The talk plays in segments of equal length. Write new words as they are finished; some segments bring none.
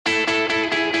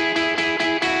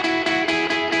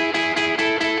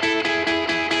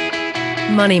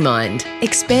Money Mind,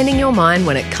 expanding your mind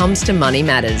when it comes to money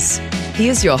matters.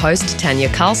 Here's your host, Tanya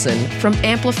Carlson from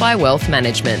Amplify Wealth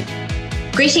Management.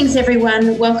 Greetings,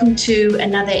 everyone. Welcome to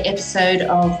another episode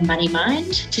of Money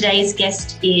Mind. Today's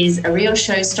guest is a real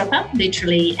showstopper,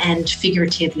 literally and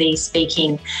figuratively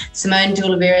speaking. Simone de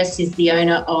Oliveira is the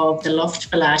owner of the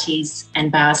Loft Pilates and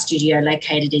Bar Studio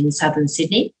located in southern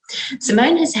Sydney.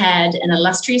 Simone has had an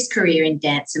illustrious career in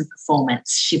dance and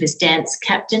performance. She was dance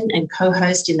captain and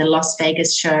co-host in the Las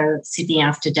Vegas show Sydney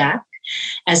After Dark,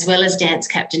 as well as dance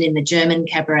captain in the German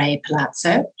cabaret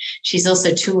Palazzo. She's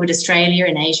also toured Australia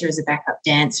and Asia as a backup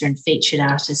dancer and featured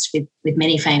artist with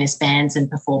many famous bands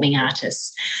and performing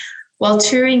artists. While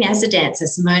touring as a dancer,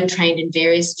 Simone trained in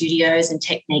various studios and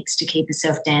techniques to keep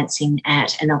herself dancing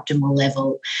at an optimal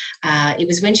level. It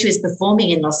was when she was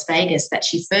performing in Las Vegas that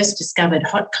she first discovered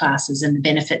hot classes and the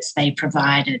benefits they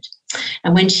provided.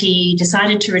 And when she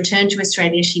decided to return to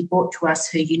Australia, she brought to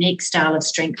us her unique style of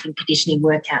strength and conditioning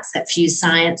workouts that fuse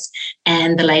science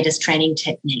and the latest training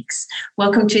techniques.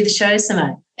 Welcome to the show,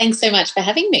 Simone. Thanks so much for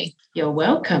having me. You're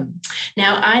welcome.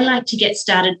 Now, I like to get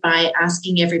started by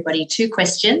asking everybody two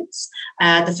questions.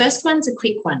 The first one's a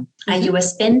quick one. Are you a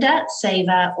spender,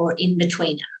 saver, or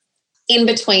in-betweener?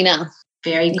 In-betweener.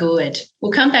 Very good.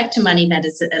 We'll come back to money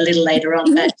matters a little later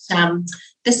on, but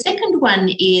the second one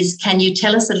is, can you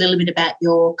tell us a little bit about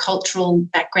your cultural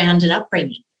background and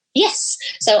upbringing? Yes.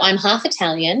 So I'm half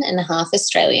Italian and half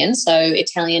Australian, so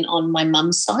Italian on my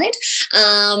mum's side,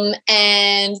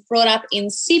 and brought up in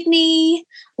Sydney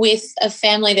with a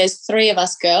family. There's three of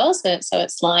us girls, so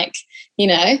it's like,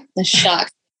 the shark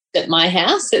at my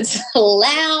house. It's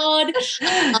loud.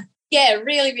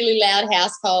 Really, really loud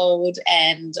household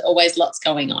and always lots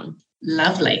going on.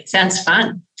 Lovely. Sounds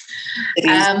fun. It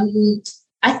is.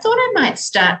 I thought I might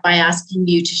start by asking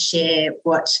you to share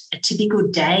what a typical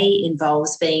day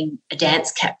involves being a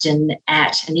dance captain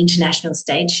at an international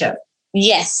stage show.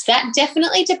 Yes, that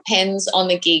definitely depends on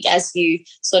the gig. As you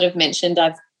sort of mentioned,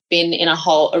 I've been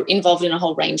involved in a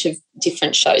whole range of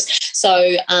different shows.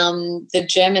 So the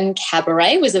German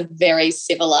cabaret was a very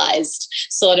civilized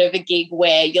sort of a gig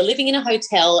where you're living in a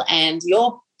hotel and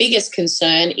your biggest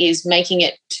concern is making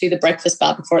it to the breakfast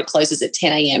bar before it closes at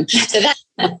 10 a.m. So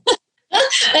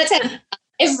that's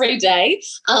every day.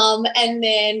 And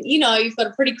then, you've got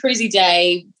a pretty cruisy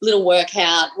day, little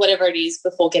workout, whatever it is,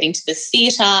 before getting to the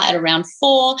theatre at around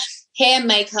 4, hair,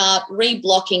 makeup,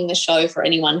 reblocking the show for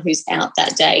anyone who's out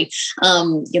that day.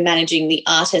 You're managing the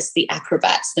artists, the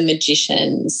acrobats, the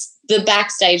magicians. The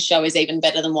backstage show is even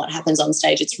better than what happens on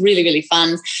stage. It's really, really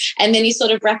fun. And then you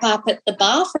sort of wrap up at the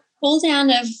bar for a cool down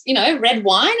of, red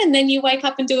wine, and then you wake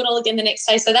up and do it all again the next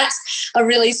day. So that's a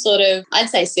really sort of, I'd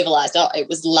say civilized. Oh, it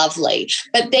was lovely.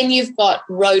 But then you've got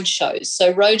road shows.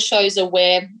 So road shows are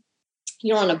where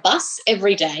you're on a bus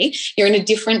every day. You're in a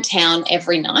different town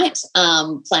every night,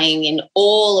 playing in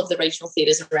all of the regional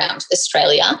theatres around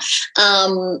Australia.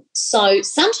 So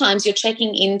sometimes you're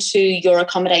checking into your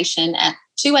accommodation at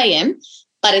 2 a.m.,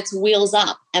 but it's wheels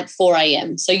up at 4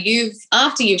 a.m. So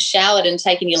after you've showered and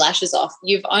taken your lashes off,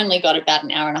 you've only got about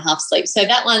an hour and a half sleep. So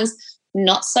that one's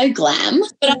not so glam,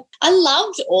 but I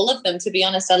loved all of them, to be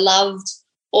honest. I loved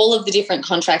all of the different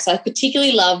contracts. I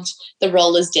particularly loved the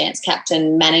role as dance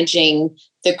captain, managing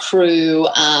the crew,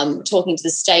 talking to the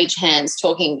stagehands,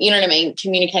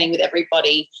 communicating with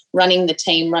everybody, running the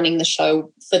team, running the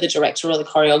show for the director or the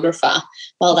choreographer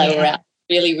while they were out.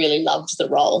 Really, really loved the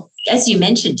role. As you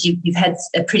mentioned, you've had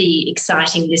a pretty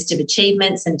exciting list of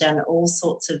achievements and done all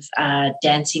sorts of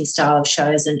dancing style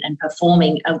shows and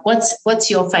performing. What's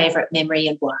your favourite memory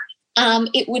and why?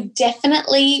 It would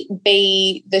definitely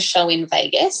be the show in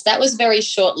Vegas. That was very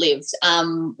short-lived.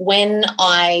 When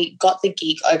I got the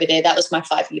gig over there, that was my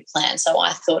 5-year plan. So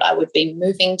I thought I would be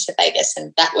moving to Vegas,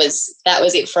 and that was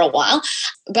it for a while.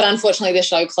 But unfortunately, the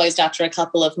show closed after a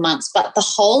couple of months. But the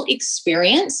whole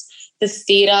experience, the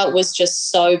theatre was just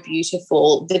so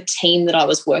beautiful. The team that I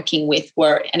was working with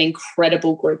were an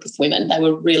incredible group of women. They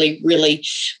were really, really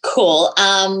cool.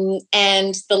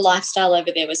 And the lifestyle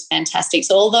over there was fantastic.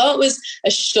 So although it was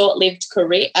a short-lived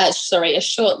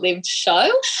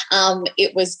show,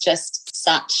 it was just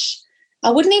such,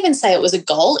 I wouldn't even say it was a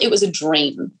goal. It was a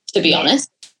dream, to be honest.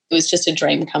 It was just a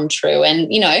dream come true.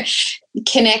 And,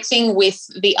 connecting with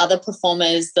the other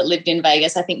performers that lived in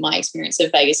Vegas, I think my experience of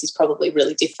Vegas is probably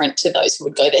really different to those who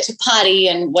would go there to party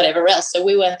and whatever else. So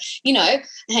we were,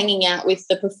 hanging out with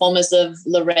the performers of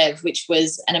Le Rêve, which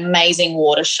was an amazing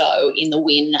water show in the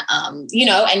Wynn, and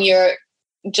you're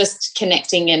just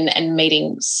connecting and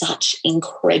meeting such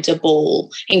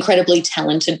incredibly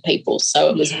talented people. So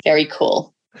it was very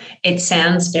cool. It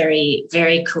sounds very,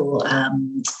 very cool.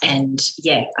 And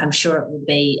yeah, I'm sure it will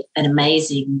be an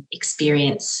amazing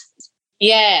experience.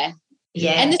 Yeah.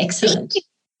 Yeah, and excellent.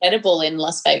 Incredible in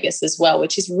Las Vegas as well,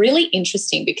 which is really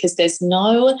interesting because there's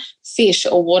no fish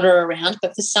or water around,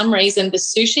 but for some reason the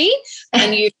sushi,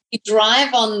 and you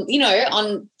drive on,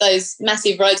 on those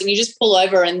massive roads and you just pull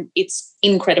over and it's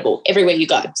incredible everywhere you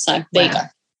go. So there you go.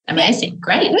 Amazing.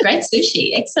 Great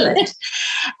sushi. Excellent.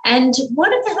 And what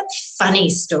about funny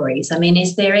stories? I mean,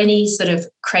 is there any sort of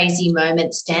crazy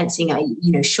moments dancing?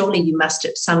 Surely you must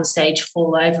at some stage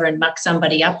fall over and muck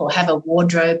somebody up or have a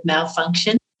wardrobe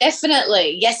malfunction.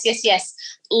 Definitely. Yes.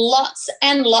 Lots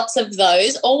and lots of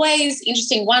those. Always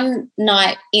interesting. One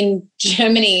night in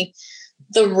Germany,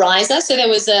 the Riser. So there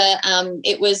was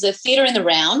it was a theatre in the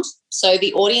round. So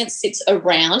the audience sits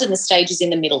around and the stage is in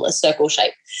the middle, a circle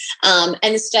shape. And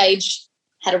the stage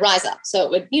had a riser. So it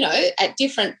would, at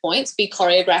different points be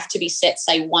choreographed to be set,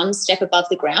 say, one step above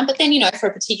the ground. But then, for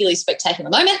a particularly spectacular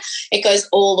moment, it goes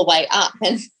all the way up.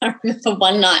 And I remember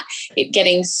one night it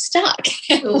getting stuck.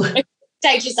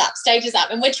 Stages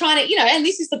up. And we're trying to, and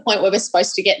this is the point where we're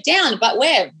supposed to get down, but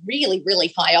we're really,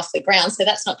 really high off the ground. So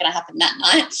that's not going to happen that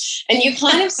night. And you're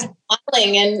kind of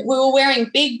smiling, and we were wearing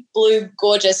big, blue,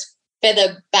 gorgeous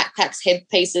feather backpacks,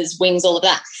 headpieces, wings, all of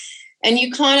that. And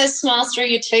you kind of smile through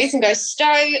your teeth and go,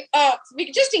 stow up,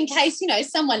 just in case,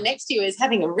 someone next to you is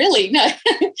having a really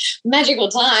magical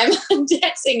time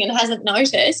dancing and hasn't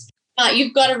noticed.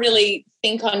 You've got to really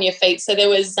think on your feet. So there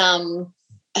was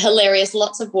hilarious,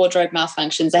 lots of wardrobe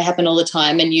malfunctions. They happen all the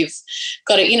time, and you've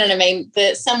got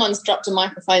to, someone's dropped a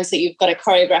microphone, so you've got to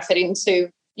choreograph it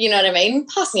into,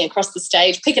 passing across the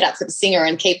stage, pick it up for the singer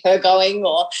and keep her going,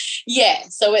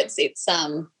 so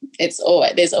it's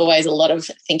always, there's always a lot of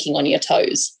thinking on your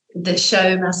toes. The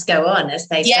show must go on, as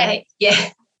they say.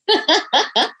 Yeah.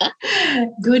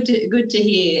 Good to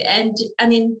hear. And I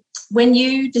mean, when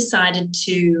you decided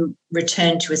to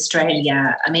return to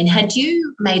Australia, I mean, had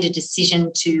you made a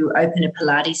decision to open a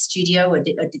Pilates studio, or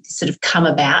did this sort of come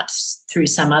about through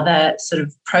some other sort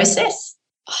of process?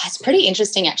 Oh, it's pretty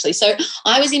interesting, actually. So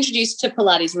I was introduced to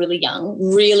Pilates really young,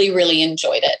 really, really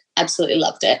enjoyed it, absolutely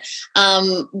loved it.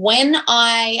 When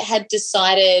I had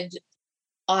decided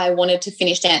I wanted to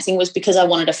finish dancing was because I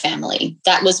wanted a family.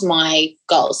 That was my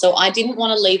goal. So I didn't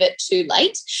want to leave it too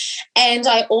late. And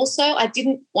I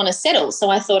didn't want to settle. So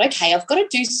I thought, okay, I've got to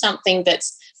do something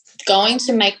that's going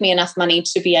to make me enough money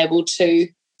to be able to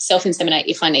self-inseminate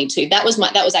if I need to. That was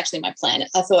actually my plan.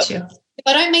 I thought, sure, if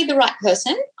I don't meet the right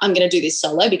person, I'm going to do this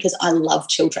solo because I love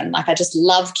children. I just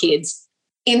love kids.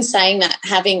 In saying that,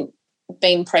 having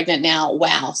been pregnant now,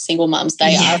 wow, single mums,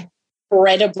 they are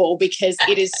incredible because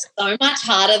it is so much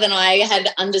harder than I had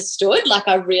understood.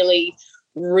 I really,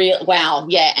 wow,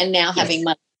 yeah. And now having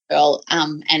my girl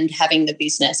and having the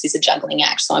business is a juggling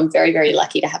act. So I'm very, very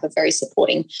lucky to have a very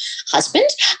supporting husband.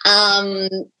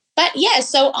 But yeah,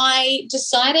 so I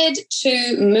decided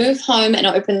to move home and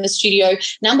open the studio,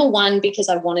 number one, because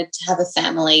I wanted to have a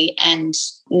family and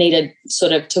needed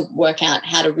sort of to work out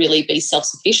how to really be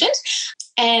self-sufficient.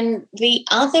 And the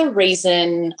other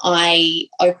reason I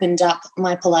opened up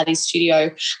my Pilates studio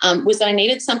was that I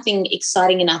needed something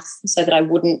exciting enough so that I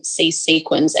wouldn't see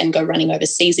sequins and go running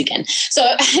overseas again. So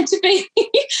it had to be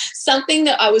something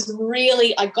that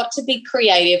I got to be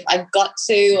creative. I got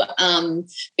to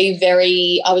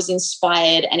I was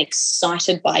inspired and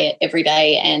excited by it every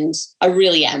day. And I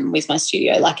really am with my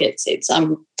studio.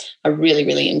 I really,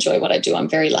 really enjoy what I do. I'm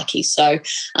very lucky. So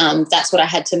that's what I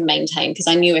had to maintain, because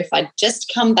I knew if I'd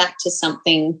just come back to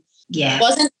something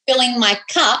wasn't filling my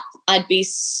cup, I'd be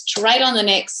straight on the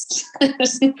next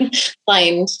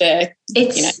plane to,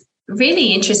 It's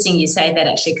really interesting you say that,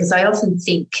 actually, because I often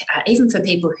think even for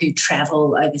people who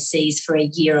travel overseas for a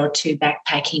year or two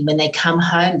backpacking, when they come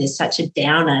home, there's such a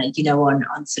downer,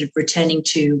 on sort of returning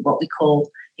to what we call,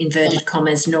 inverted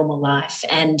commas, normal life.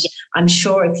 And I'm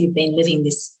sure if you've been living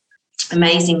this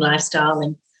amazing lifestyle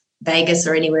in Vegas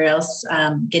or anywhere else,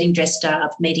 getting dressed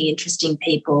up, meeting interesting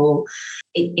people,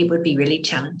 it would be really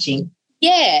challenging.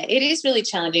 Yeah, it is really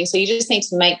challenging. So you just need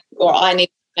to I need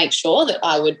to make sure that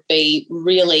I would be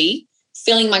really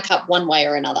filling my cup one way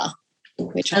or another.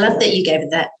 I love that you gave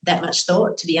it that much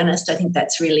thought, to be honest. I think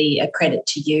that's really a credit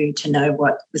to you to know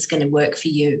what was going to work for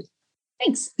you.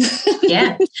 Thanks.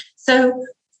 Yeah. So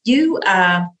you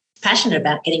are passionate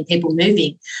about getting people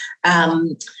moving.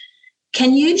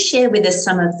 Can you share with us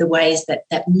some of the ways that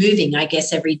moving, I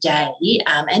guess, every day,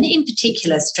 and in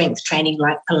particular strength training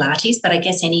like Pilates, but I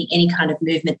guess any kind of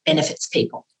movement benefits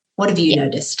people? What have you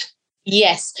noticed?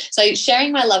 Yes. So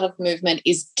sharing my love of movement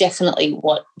is definitely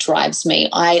what drives me.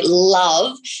 I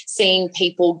love seeing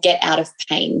people get out of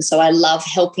pain. So I love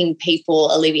helping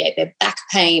people alleviate their back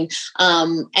pain.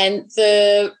 And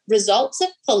the results of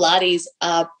Pilates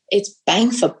are, it's bang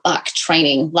for buck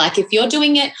training. Like if you're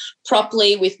doing it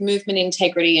properly with movement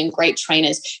integrity and great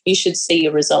trainers, you should see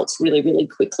your results really, really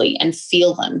quickly and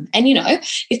feel them. And, you know,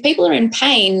 if people are in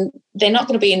pain, they're not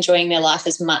going to be enjoying their life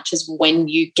as much as when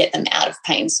you get them out of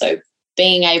pain. So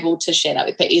being able to share that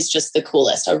with people is just the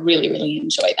coolest. I really, really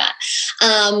enjoy that.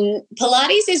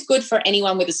 Pilates is good for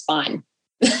anyone with a spine.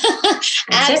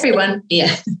 It's everyone.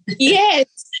 Yeah. Yes.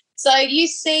 So you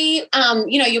see,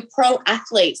 you know, your pro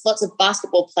athletes, lots of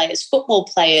basketball players, football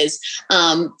players,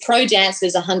 pro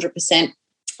dancers, 100%.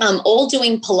 All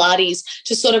doing Pilates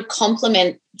to sort of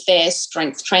complement their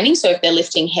strength training. So if they're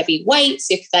lifting heavy weights,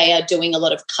 if they are doing a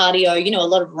lot of cardio, you know, a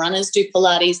lot of runners do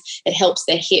Pilates, it helps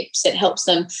their hips, it helps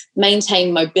them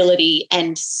maintain mobility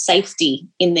and safety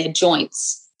in their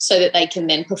joints so that they can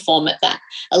then perform at that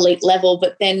elite level.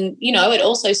 But then, you know, it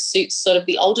also suits sort of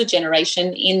the older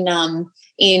generation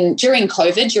during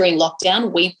COVID, during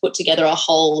lockdown, we put together a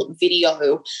whole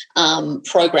video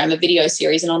program, a video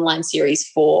series, an online series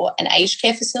for an aged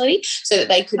care facility so that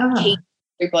they could keep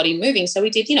everybody moving. So we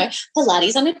did, you know,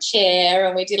 Pilates on a chair,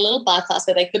 and we did a little bar class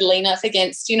where they could lean up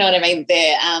against, you know what I mean,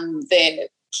 their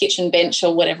kitchen bench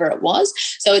or whatever it was.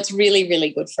 So it's really,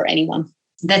 really good for anyone.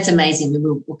 That's amazing.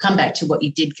 We'll come back to what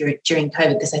you did during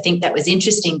COVID, because I think that was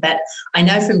interesting. But I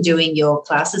know from doing your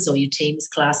classes or your team's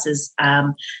classes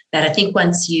that I think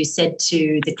once you said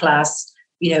to the class,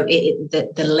 you know,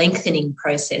 the lengthening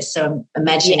process. So I'm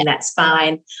imagining that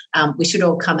spine, we should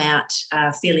all come out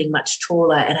feeling much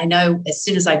taller. And I know as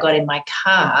soon as I got in my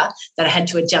car that I had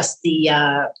to adjust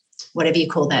the, whatever you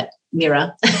call that,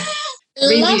 mirror.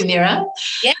 Review mirror.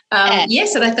 Yeah.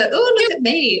 Yes, and I thought, oh, look at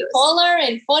me. Taller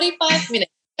in 45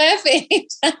 minutes.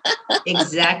 Perfect.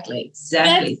 Exactly.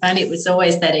 And it was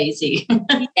always that easy.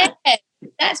 Yeah,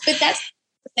 that's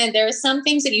and there are some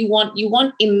things that you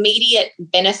want immediate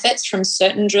benefits from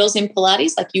certain drills in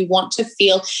Pilates. Like you want to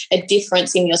feel a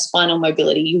difference in your spinal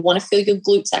mobility. You want to feel your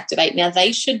glutes activate. Now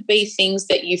they should be things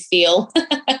that you feel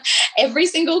every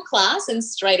single class and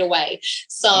straight away.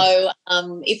 So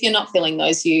if you're not feeling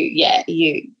those,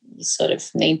 you sort of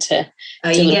need to.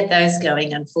 Oh, you get those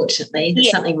going, unfortunately.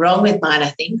 There's something wrong with mine, I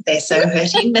think. They're so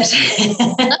hurting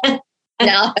that.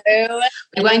 No.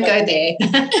 We won't go there.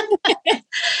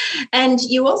 And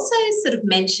you also sort of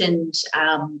mentioned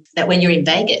that when you're in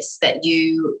Vegas that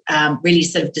you really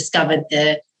sort of discovered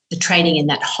the training in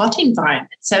that hot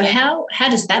environment. So how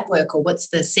does that work, or what's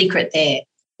the secret there?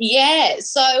 Yeah,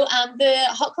 so the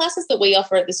hot classes that we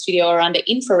offer at the studio are under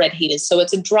infrared heaters. So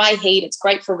it's a dry heat. It's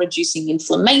great for reducing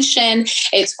inflammation.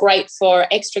 It's great for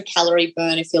extra calorie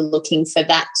burn if you're looking for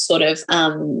that sort of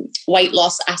weight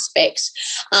loss aspect,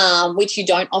 which you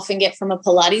don't often get from a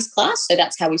Pilates class. So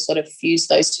that's how we sort of fuse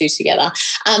those two together.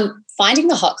 Finding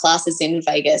the hot classes in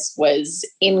Vegas was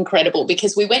incredible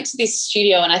because we went to this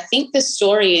studio, and I think the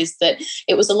story is that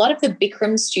it was a lot of the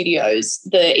Bikram studios.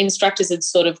 The instructors had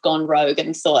sort of gone rogue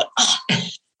and thought,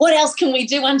 what else can we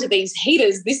do under these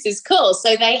heaters? This is cool.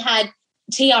 So they had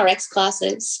TRX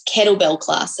classes, kettlebell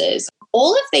classes,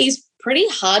 all of these pretty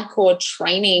hardcore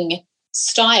training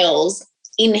styles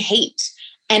in heat.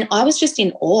 And I was just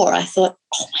in awe. I thought,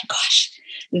 oh my gosh,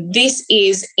 this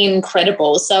is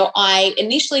incredible. So I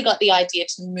initially got the idea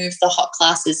to move the hot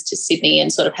classes to Sydney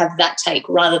and sort of have that take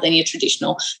rather than your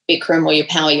traditional Bikram or your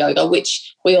power yoga,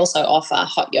 which we also offer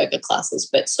hot yoga classes,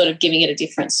 but sort of giving it a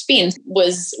different spin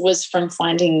was from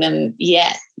finding them,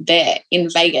 there in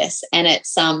Vegas. And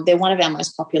it's they're one of our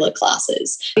most popular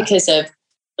classes because of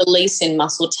release in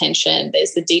muscle tension.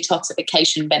 There's the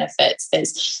detoxification benefits.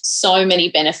 There's so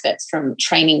many benefits from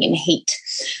training in heat.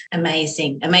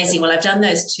 Amazing. Well, I've done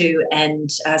those too, and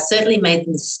certainly made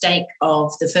the mistake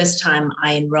of the first time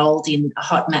I enrolled in a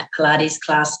hot mat Pilates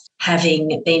class,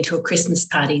 having been to a Christmas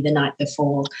party the night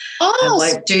before. I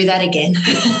won't do that again.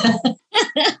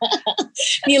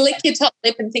 You lick your top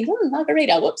lip and think,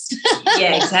 margarita, whoops.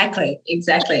 Yeah,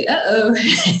 exactly. Uh-oh.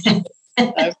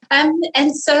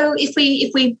 And so if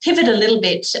we pivot a little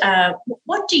bit,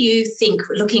 what do you think,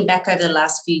 looking back over the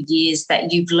last few years,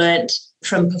 that you've learnt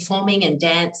from performing and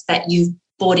dance that you've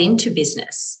brought into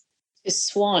business? To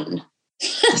swan.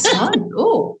 Swan,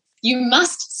 oh. You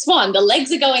must swan. The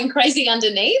legs are going crazy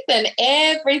underneath and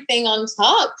everything on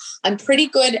top. I'm pretty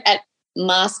good at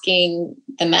masking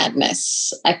the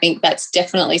madness. I think that's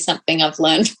definitely something I've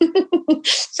learned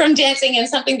from dancing, and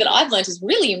something that I've learned is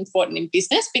really important in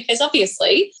business, because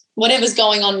obviously whatever's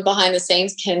going on behind the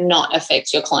scenes cannot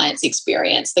affect your client's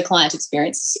experience. The client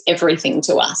experience is everything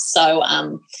to us. So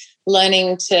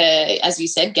learning to, as you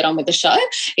said, get on with the show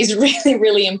is really,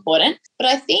 really important. But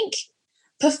I think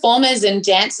performers and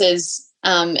dancers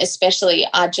especially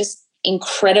are just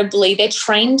incredibly, they're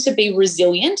trained to be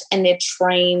resilient, and they're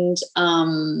trained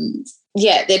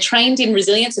they're trained in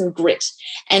resilience and grit.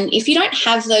 And if you don't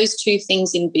have those two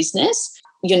things in business,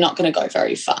 you're not going to go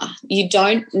very far. You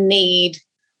don't need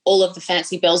all of the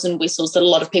fancy bells and whistles that a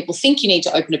lot of people think you need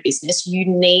to open a business. You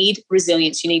need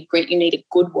resilience, you need grit, you need a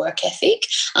good work ethic.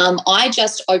 I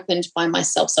just opened by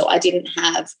myself, so I didn't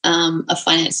have a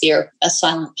financier, a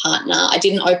silent partner. I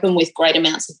didn't open with great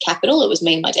amounts of capital. It was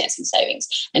me and my dancing savings,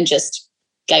 and just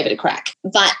gave it a crack.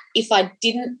 But if I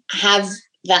didn't have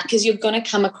that, because you're going to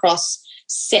come across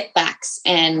setbacks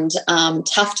and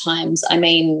tough times, I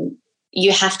mean,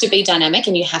 you have to be dynamic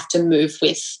and you have to move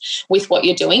with what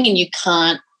you're doing, and you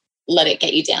can't let it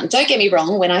get you down. Don't get me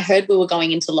wrong. When I heard we were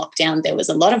going into lockdown, there was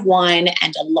a lot of wine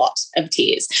and a lot of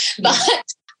tears. But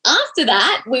after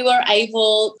that, we were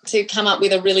able to come up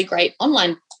with a really great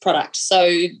online product.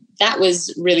 So that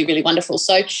was really, really wonderful.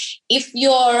 So if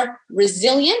you're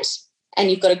resilient and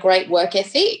you've got a great work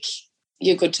ethic,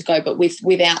 you're good to go. But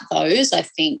without those, I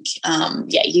think,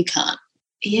 you can't.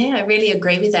 Yeah, I really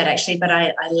agree with that, actually. But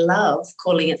I love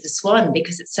calling it the Swan,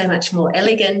 because it's so much more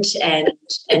elegant and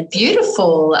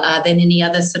beautiful than any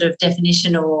other sort of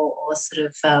definition or sort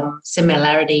of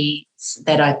similarity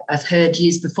that I've heard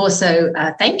used before. So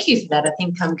thank you for that. I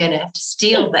think I'm going to have to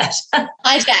steal that.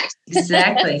 Hijacked.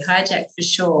 Exactly, hijacked for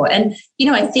sure. And,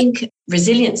 I think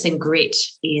resilience and grit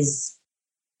is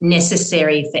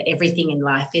necessary for everything in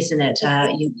life, isn't it?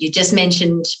 You just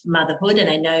mentioned motherhood, and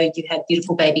I know you had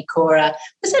beautiful baby Cora.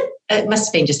 It must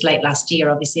have been just late last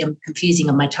year. Obviously, I'm confusing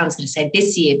on my time. I was going to say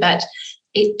this year, but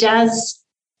it does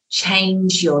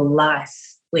change your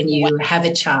life when you have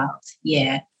a child.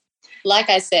 Yeah. Like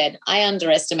I said, I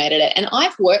underestimated it. And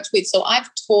I've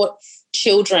taught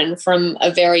children from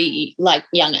a very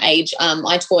young age.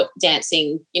 I taught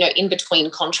dancing, in between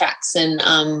contracts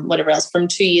and whatever else from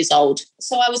 2 years old.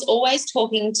 So I was always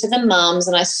talking to the mums,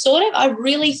 and I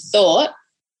really thought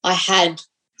I had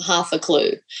half a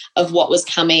clue of what was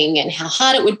coming and how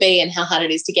hard it would be and how hard it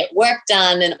is to get work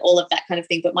done and all of that kind of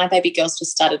thing. But my baby girls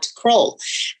just started to crawl.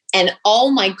 And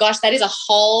oh my gosh, that is a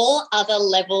whole other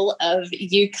level of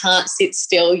you can't sit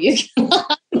still. You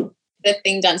can't the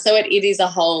thing done. So it is a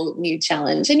whole new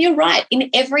challenge. And you're right, in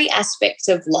every aspect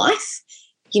of life,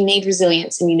 you need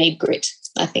resilience and you need grit.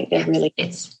 I think they're really.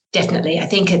 It's definitely. I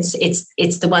think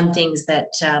it's the one things that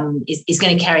is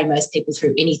going to carry most people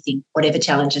through anything, whatever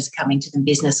challenges are coming to them,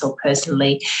 business or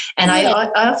personally. And I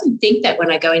often think that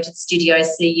when I go into the studio, I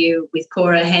see you with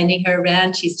Cora handing her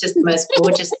around. She's just the most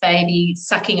gorgeous baby,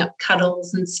 sucking up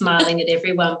cuddles and smiling at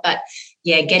everyone. But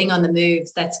yeah, getting on the move,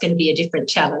 that's going to be a different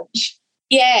challenge.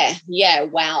 Yeah,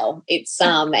 wow. It's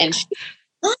and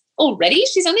already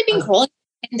she's only been crawling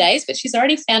 10 days, but she's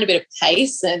already found a bit of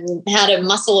pace and how to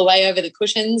muscle away over the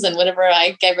cushions and whatever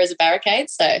I gave her as a barricade.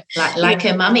 So like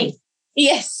her mummy.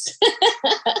 Yes.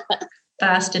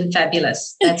 Fast and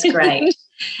fabulous. That's great.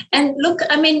 And look,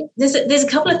 I mean, there's a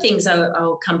couple of things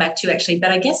I'll come back to actually,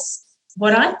 but I guess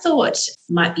what I thought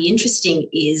might be interesting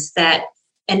is that,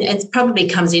 and it probably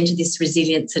comes into this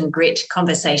resilience and grit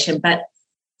conversation, but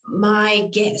my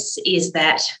guess is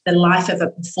that the life of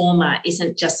a performer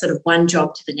isn't just sort of one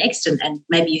job to the next, and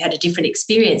maybe you had a different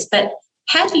experience, but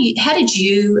how did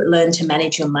you learn to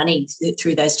manage your money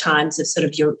through those times of sort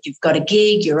of you've got a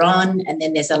gig, you're on, and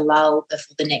then there's a lull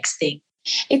before the next thing?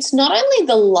 It's not only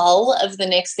the lull of the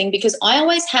next thing, because I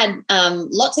always had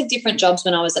lots of different jobs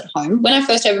when I was at home. When I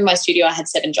first opened my studio, I had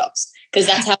 7 jobs, because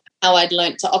that's how I'd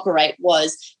learned to operate,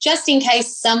 was just in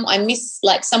case someone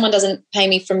doesn't pay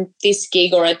me from this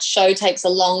gig, or a show takes a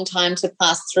long time to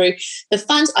pass through the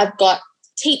funds. I've got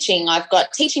teaching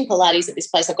Pilates at this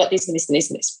place. I've got this and this and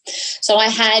this and this. So I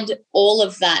had all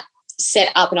of that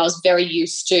set up, and I was very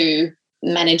used to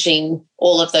managing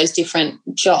all of those different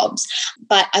jobs.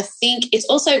 But I think it's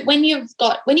also when you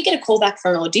get a call back for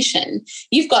an audition,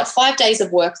 you've got 5 days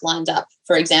of work lined up,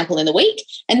 for example, in the week,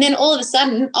 and then all of a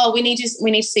sudden, we need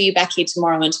to see you back here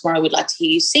tomorrow, and tomorrow we'd like to hear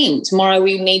you sing. Tomorrow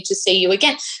we need to see you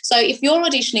again. So if you're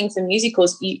auditioning for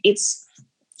musicals, it's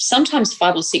sometimes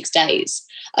 5 or 6 days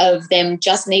of them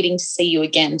just needing to see you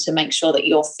again to make sure that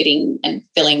you're fitting and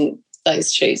filling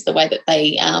those shoes the way that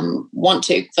they want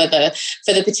to for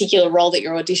the particular role that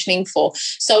you're auditioning for.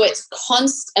 So it's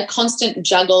a constant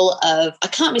juggle of, I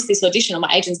can't miss this audition or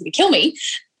my agent's going to kill me.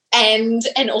 And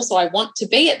also I want to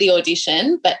be at the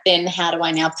audition, but then how do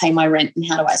I now pay my rent and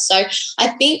how do I? So I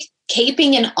think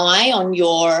keeping an eye on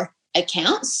your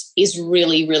accounts is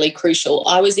really, really crucial.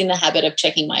 I was in the habit of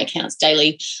checking my accounts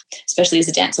daily, especially as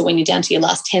a dancer. When you're down to your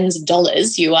last tens of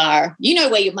dollars, you know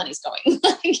where your money's going.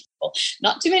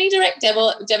 Not too many direct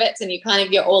debits and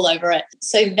you're all over it.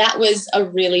 So that was a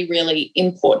really, really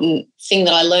important thing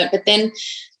that I learned. But then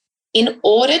in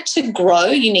order to grow,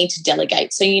 you need to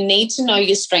delegate. So you need to know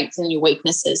your strengths and your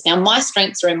weaknesses. Now, my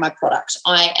strengths are in my product.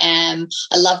 I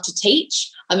love to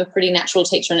teach. I'm a pretty natural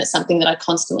teacher and it's something that I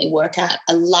constantly work at.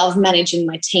 I love managing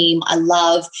my team. I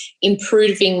love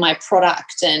improving my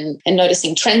product and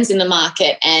noticing trends in the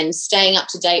market and staying up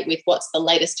to date with what's the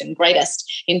latest and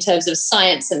greatest in terms of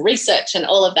science and research and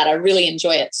all of that. I really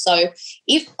enjoy it. So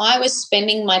if I was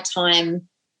spending my time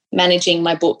managing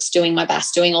my books, doing my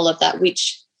BAS, doing all of that,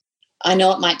 which I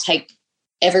know it might take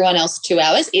everyone else 2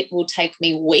 hours, it will take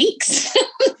me weeks.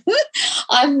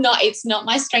 It's not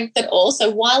my strength at all. So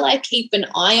while I keep an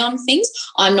eye on things,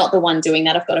 I'm not the one doing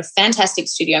that. I've got a fantastic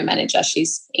studio manager.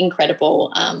 She's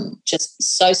incredible. Just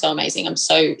so amazing. I'm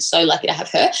so lucky to have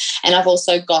her. And I've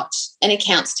also got an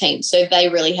accounts team. So they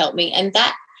really help me. And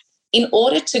that, in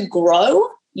order to grow,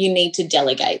 you need to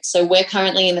delegate. So we're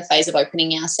currently in the phase of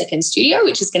opening our second studio,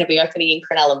 which is going to be opening in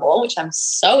Cronulla Mall, which I'm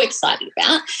so excited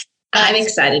about. I'm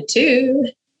excited too.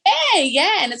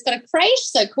 Yeah, and it's got a creche,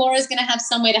 so Cora's going to have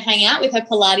somewhere to hang out with her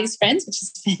Pilates friends, which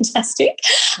is fantastic.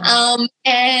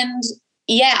 And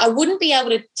yeah, I wouldn't be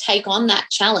able to take on that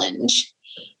challenge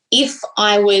if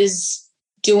I was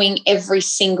doing every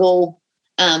single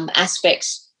aspect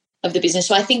of the business.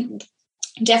 So I think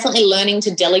definitely learning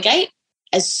to delegate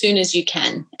as soon as you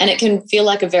can. And it can feel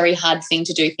like a very hard thing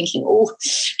to do, thinking, oh,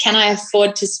 can I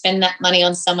afford to spend that money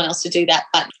on someone else to do that?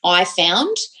 But I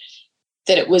found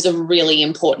that it was a really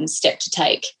important step to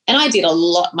take. And I did a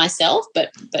lot myself,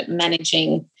 but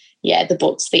managing, the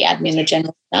books, the admin, the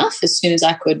general stuff, as soon as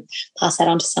I could pass that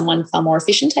on to someone far more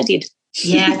efficient, I did.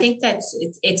 Yeah, I think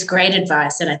it's great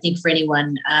advice. And I think for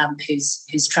anyone who's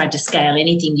tried to scale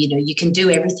anything, you can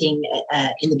do everything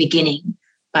in the beginning,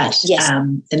 but yes.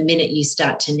 The minute you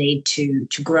start to need to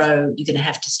grow, you're going to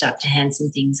have to start to hand some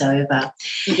things over.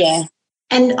 Yeah.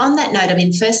 And on that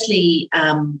note, firstly,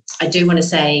 I do want to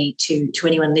say to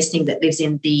anyone listening that lives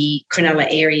in the Cronulla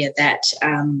area that,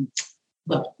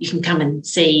 you can come and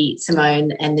see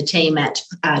Simone and the team at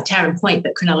Tarrant Point,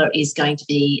 but Cronulla is going to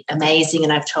be amazing,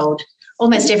 and I've told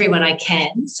almost everyone I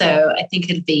can, so I think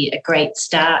it'll be a great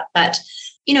start. But,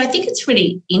 I think it's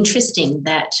really interesting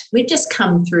that we've just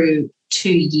come through 2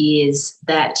 years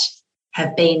that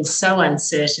have been so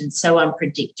uncertain, so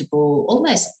unpredictable,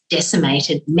 almost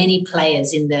decimated many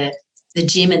players in the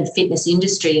gym and fitness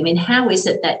industry. How is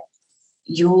it that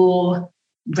you're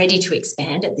ready to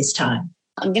expand at this time?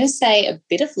 I'm going to say a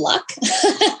bit of luck.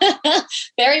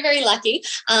 Very, very lucky.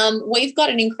 We've got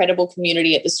an incredible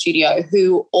community at the studio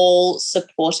who all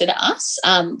supported us,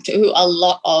 who a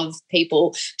lot of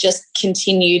people just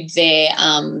continued their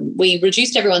we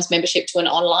reduced everyone's membership to an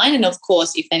online, and of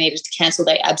course, if they needed to cancel,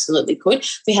 they absolutely could.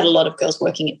 We had a lot of girls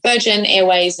working at Virgin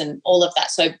Airways and all of that,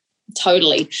 so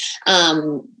totally.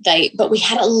 But we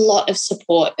had a lot of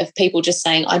support of people just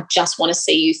saying, I just want to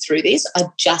see you through this. I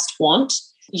just want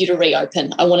you to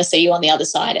reopen. I want to see you on the other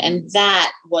side. And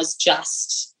that was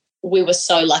we were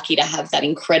so lucky to have that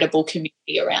incredible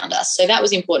community around us. So that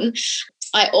was important.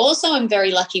 I also am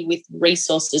very lucky with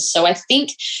resources. So I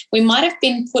think we might have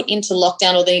been put into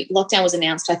lockdown, or the lockdown was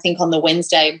announced, I think, on the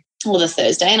Wednesday or the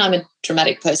Thursday, and I'm a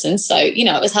dramatic person. So,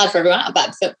 it was hard for everyone,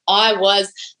 but I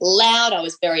was loud. I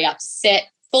was very upset.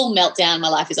 Full meltdown, my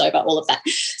life is over, all of that.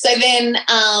 So then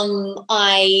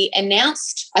I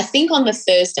announced, I think on the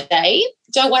Thursday,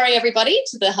 don't worry everybody,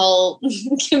 to the whole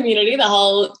community, the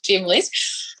whole gym list,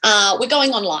 we're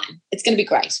going online. It's going to be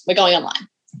great. We're going online.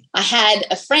 I had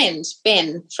a friend,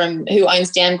 Ben, who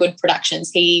owns Damn Good Productions.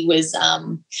 He was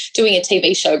doing a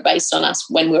TV show based on us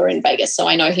when we were in Vegas, so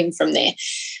I know him from there.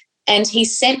 And he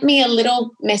sent me a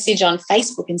little message on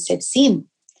Facebook and said, Sim,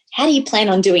 how do you plan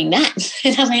on doing that?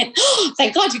 And I went, oh,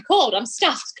 thank God you called. I'm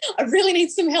stuffed. I really need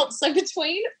some help. So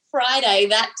between Friday,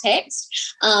 that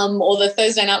text, or the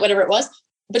Thursday night, whatever it was,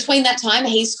 between that time,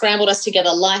 he scrambled us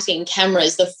together, lighting,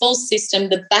 cameras, the full system,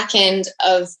 the back end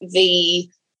of the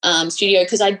studio,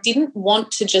 because I didn't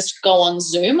want to just go on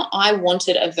Zoom. I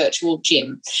wanted a virtual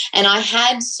gym. And I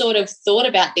had sort of thought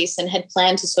about this and had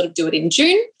planned to sort of do it in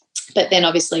June. But then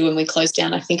obviously when we closed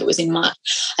down, I think it was in March,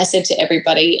 I said to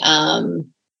everybody,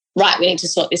 right, we need to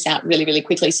sort this out really, really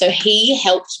quickly. So he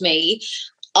helped me.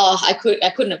 Oh, I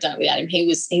couldn't have done it without him. He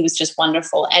was just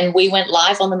wonderful. And we went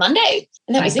live on the Monday.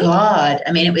 And that was it. My God.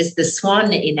 I mean, it was the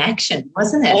swan in action,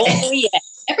 wasn't it? Oh, yeah.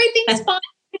 Everything's fine.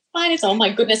 It's fine. It's, oh,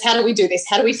 my goodness, how do we do this?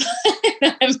 How do we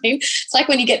I mean, it's like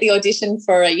when you get the audition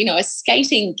for a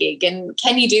skating gig and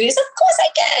can you do this? Of course I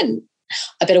can.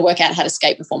 I better work out how to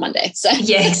skate before Monday. So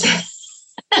yes.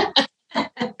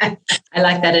 I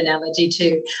like that analogy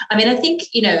too. I mean, I think,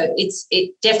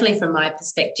 it definitely from my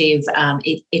perspective,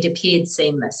 it appeared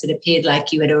seamless. It appeared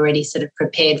like you had already sort of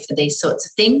prepared for these sorts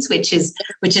of things, which is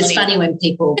funny when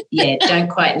people, don't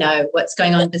quite know what's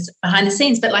going on behind the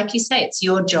scenes. But like you say, it's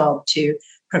your job to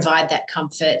provide that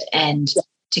comfort and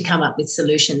to come up with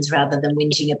solutions rather than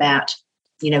whinging about,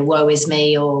 woe is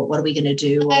me or what are we going to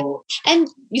do? And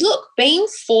look, being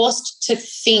forced to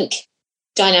think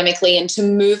dynamically and to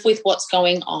move with what's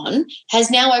going on has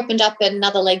now opened up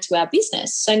another leg to our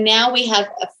business. So now we have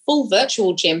a full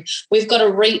virtual gym. We've got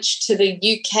a reach to the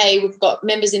UK. We've got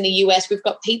members in the US. We've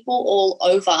got people all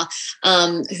over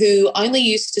who only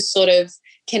used to sort of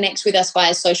connect with us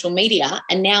via social media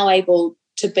and now able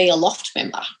to be a Loft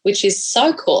member, which is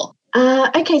so cool.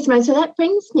 Okay, Simone, so that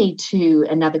brings me to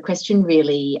another question,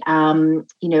 really.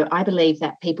 I believe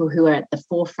that people who are at the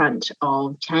forefront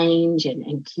of change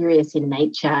and curious in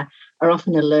nature are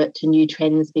often alert to new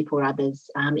trends before others.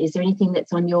 Is there anything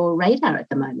that's on your radar at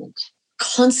the moment?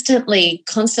 Constantly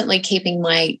keeping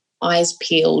my eyes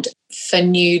peeled for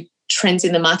new trends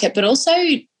in the market, but also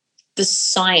the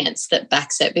science that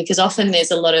backs it, because often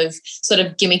there's a lot of sort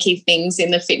of gimmicky things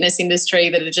in the fitness industry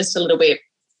that are just a little bit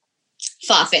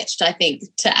far-fetched, I think,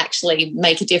 to actually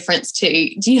make a difference to,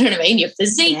 do you know what I mean, your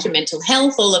physique, your mental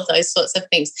health, all of those sorts of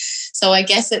things. So I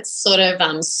guess it's sort of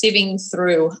sieving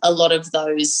through a lot of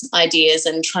those ideas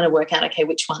and trying to work out, okay,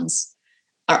 which ones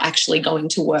are actually going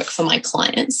to work for my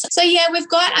clients. So we've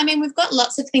got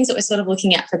lots of things that we're sort of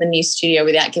looking at for the new studio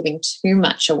without giving too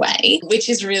much away, which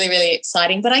is really, really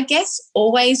exciting. But I guess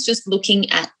always just looking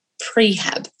at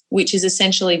prehab, which is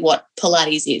essentially what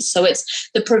Pilates is. So it's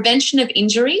the prevention of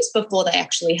injuries before they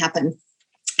actually happen,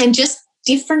 and just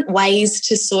different ways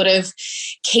to sort of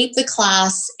keep the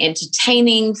class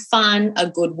entertaining, fun, a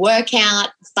good workout,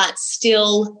 but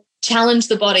still challenge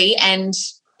the body and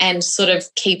sort of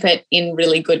keep it in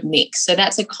really good mix. So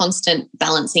that's a constant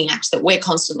balancing act that we're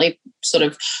constantly sort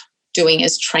of doing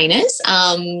as trainers.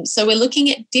 So we're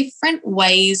looking at different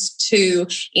ways to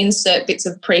insert bits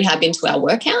of prehab into our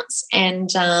workouts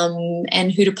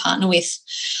and who to partner with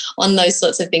on those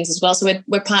sorts of things as well. So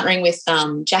we're partnering with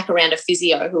Jacaranda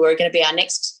Physio, who are going to be our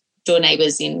next door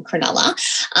neighbours in Cronulla,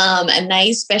 and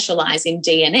they specialise in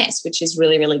DNS, which is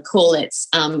really, really cool. It's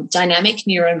dynamic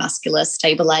neuromuscular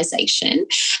stabilisation,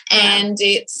 and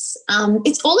it's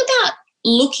all about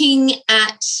looking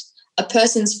at a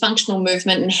person's functional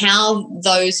movement and how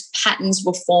those patterns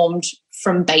were formed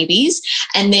from babies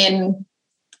and then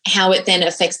how it then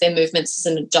affects their movements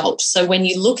as an adult. So when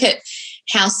you look at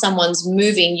how someone's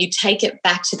moving, you take it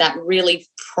back to that really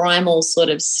primal sort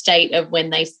of state of when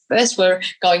they first were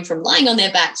going from lying on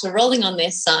their back to rolling on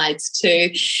their sides to,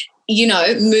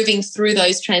 moving through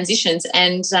those transitions.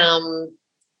 And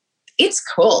it's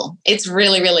cool. It's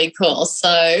really, really cool.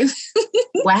 So,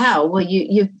 wow. Well,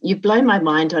 you've blown my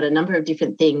mind on a number of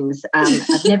different things.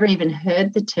 I've never even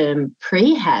heard the term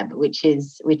prehab, which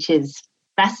is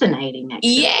fascinating.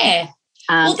 Actually, yeah.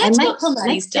 Well, that's what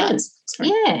Pilates does. Sorry.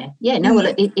 Yeah. No,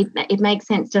 well, it makes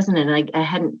sense, doesn't it? I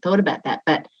hadn't thought about that,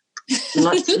 but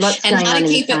lots and going how on to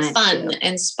keep in the it fun field.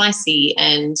 and spicy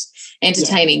and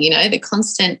entertaining, the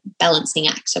constant balancing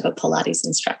act of a Pilates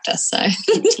instructor. So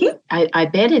I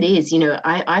bet it is.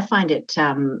 I find it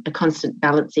a constant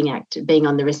balancing act, being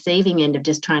on the receiving end of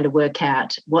just trying to work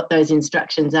out what those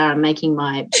instructions are and making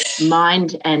my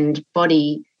mind and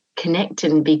body connect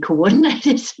and be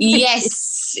coordinated.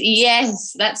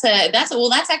 Yes. That's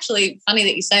actually funny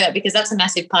that you say that, because that's a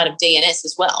massive part of DNS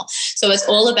as well. So it's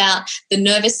all about the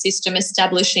nervous system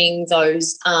establishing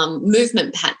those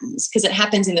movement patterns, because it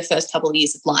happens in the first couple of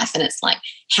years of life. And it's like,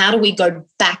 how do we go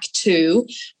back to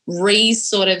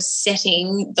sort of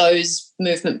setting those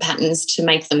movement patterns to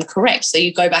make them correct? So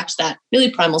you go back to that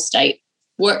really primal state,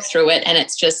 work through it, and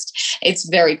it's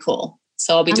very cool.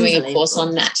 So I'll be doing a course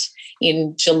on that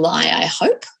in July, I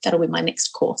hope. That'll be my next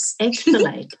course.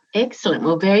 Excellent.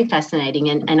 Well, very fascinating.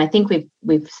 And I think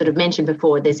we've sort of mentioned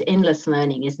before, there's endless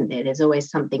learning, isn't there? There's always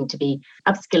something to be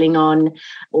upskilling on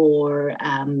or,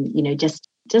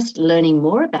 just learning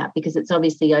more about, because it's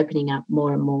obviously opening up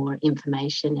more and more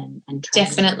information and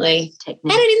definitely.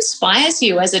 techniques. And it inspires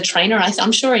you as a trainer.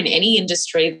 I'm sure in any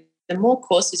industry the more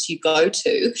courses you go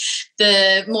to,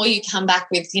 the more you come back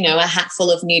with, a hat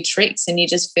full of new tricks and you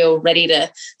just feel ready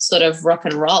to sort of rock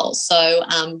and roll. So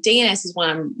DNS is one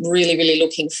I'm really, really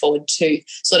looking forward to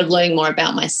sort of learning more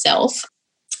about myself,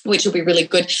 which will be really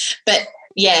good. But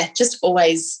yeah, just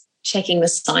always checking the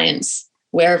science,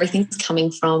 where everything's coming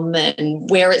from and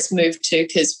where it's moved to,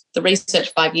 because the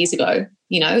research 5 years ago,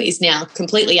 is now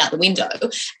completely out the window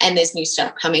and there's new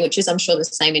stuff coming, which is, I'm sure, the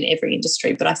same in every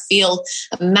industry. But I feel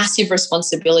a massive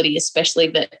responsibility, especially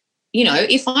that,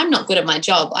 if I'm not good at my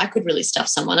job, I could really stuff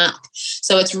someone up.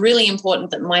 So it's really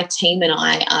important that my team and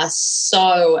I are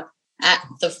so at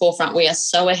the forefront. We are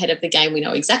so ahead of the game. We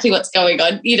know exactly what's going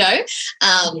on,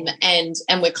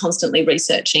 and we're constantly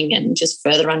researching and just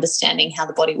further understanding how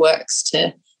the body works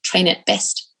to train it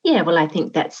best. Yeah, well, I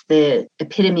think that's the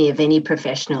epitome of any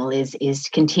professional is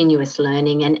continuous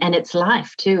learning, and it's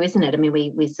life too, isn't it? I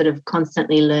mean, we're sort of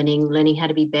constantly learning how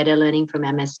to be better, learning from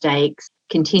our mistakes,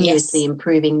 continuously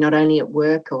improving, not only at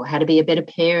work or how to be a better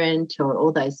parent or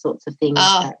all those sorts of things.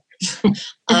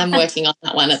 I'm working on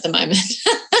that one at the moment.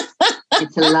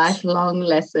 It's a lifelong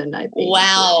lesson, I think.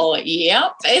 Wow.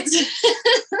 Yep.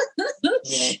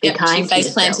 She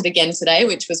face planted again today,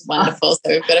 which was wonderful. So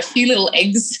we've got a few little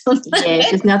eggs.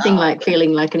 There's nothing like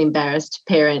feeling like an embarrassed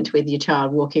parent with your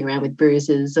child walking around with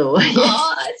bruises or.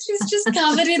 She's just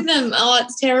covered in them. Oh,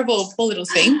 it's terrible. Poor little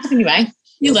thing. But anyway,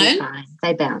 you learn.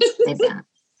 They bounce.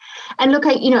 And look,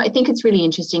 I think it's really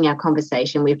interesting, our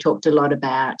conversation. We've talked a lot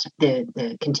about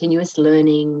the continuous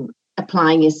learning,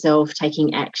 applying yourself,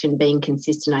 taking action, being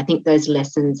consistent. I think those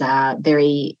lessons are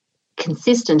very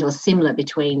consistent or similar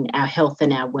between our health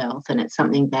and our wealth. And it's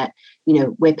something that,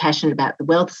 we're passionate about the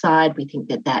wealth side. We think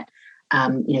that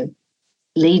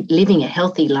living a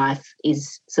healthy life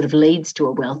is sort of leads to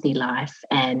a wealthy life.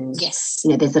 And, yes,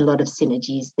 there's a lot of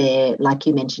synergies there, like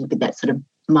you mentioned, with that sort of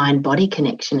mind-body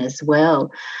connection as well.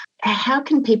 How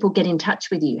can people get in touch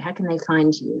with you? How can they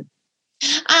find you?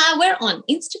 We're on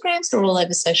Instagram, so we're all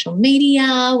over social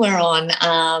media. We're on,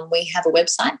 we have a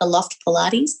website,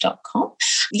 theloftpilates.com.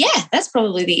 Yeah, that's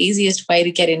probably the easiest way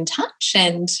to get in touch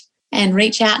and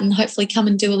reach out and hopefully come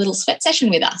and do a little sweat session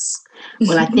with us.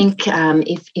 Well, I think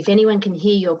if anyone can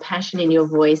hear your passion in your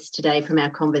voice today from our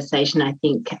conversation, I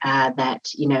think that,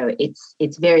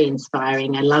 it's very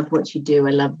inspiring. I love what you do.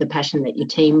 I love the passion that your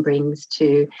team brings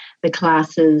to the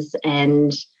classes.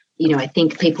 And, I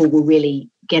think people will really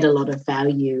get a lot of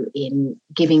value in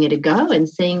giving it a go and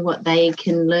seeing what they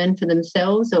can learn for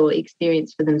themselves or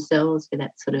experience for themselves with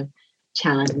that sort of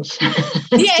challenge.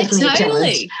 Yeah,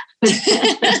 totally.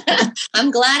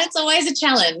 I'm glad it's always a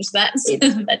challenge. That's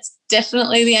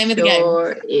definitely the aim of the game.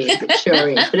 Sure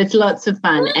is. But it's lots of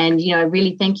fun. And, I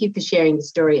really thank you for sharing the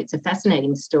story. It's a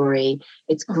fascinating story.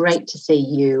 It's great to see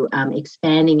you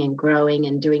expanding and growing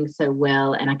and doing so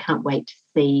well. And I can't wait to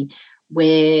see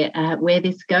where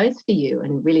this goes for you,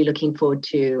 and really looking forward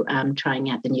to trying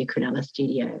out the new Cronulla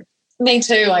studio. Me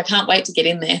too. I can't wait to get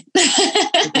in there.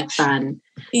 It'll be fun.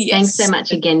 Yes. Thanks so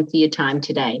much again for your time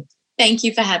today. Thank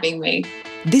you for having me.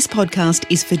 This podcast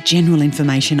is for general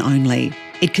information only.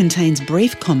 It contains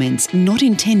brief comments not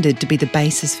intended to be the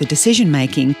basis for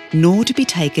decision-making, nor to be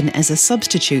taken as a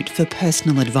substitute for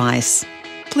personal advice.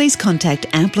 Please contact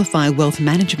Amplify Wealth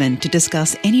Management to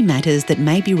discuss any matters that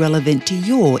may be relevant to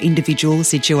your individual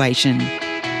situation.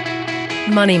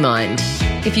 Money Mind.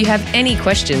 If you have any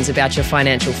questions about your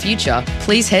financial future,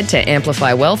 please head to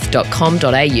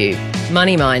amplifywealth.com.au.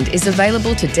 Money Mind is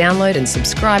available to download and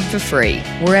subscribe for free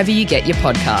wherever you get your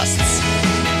podcasts.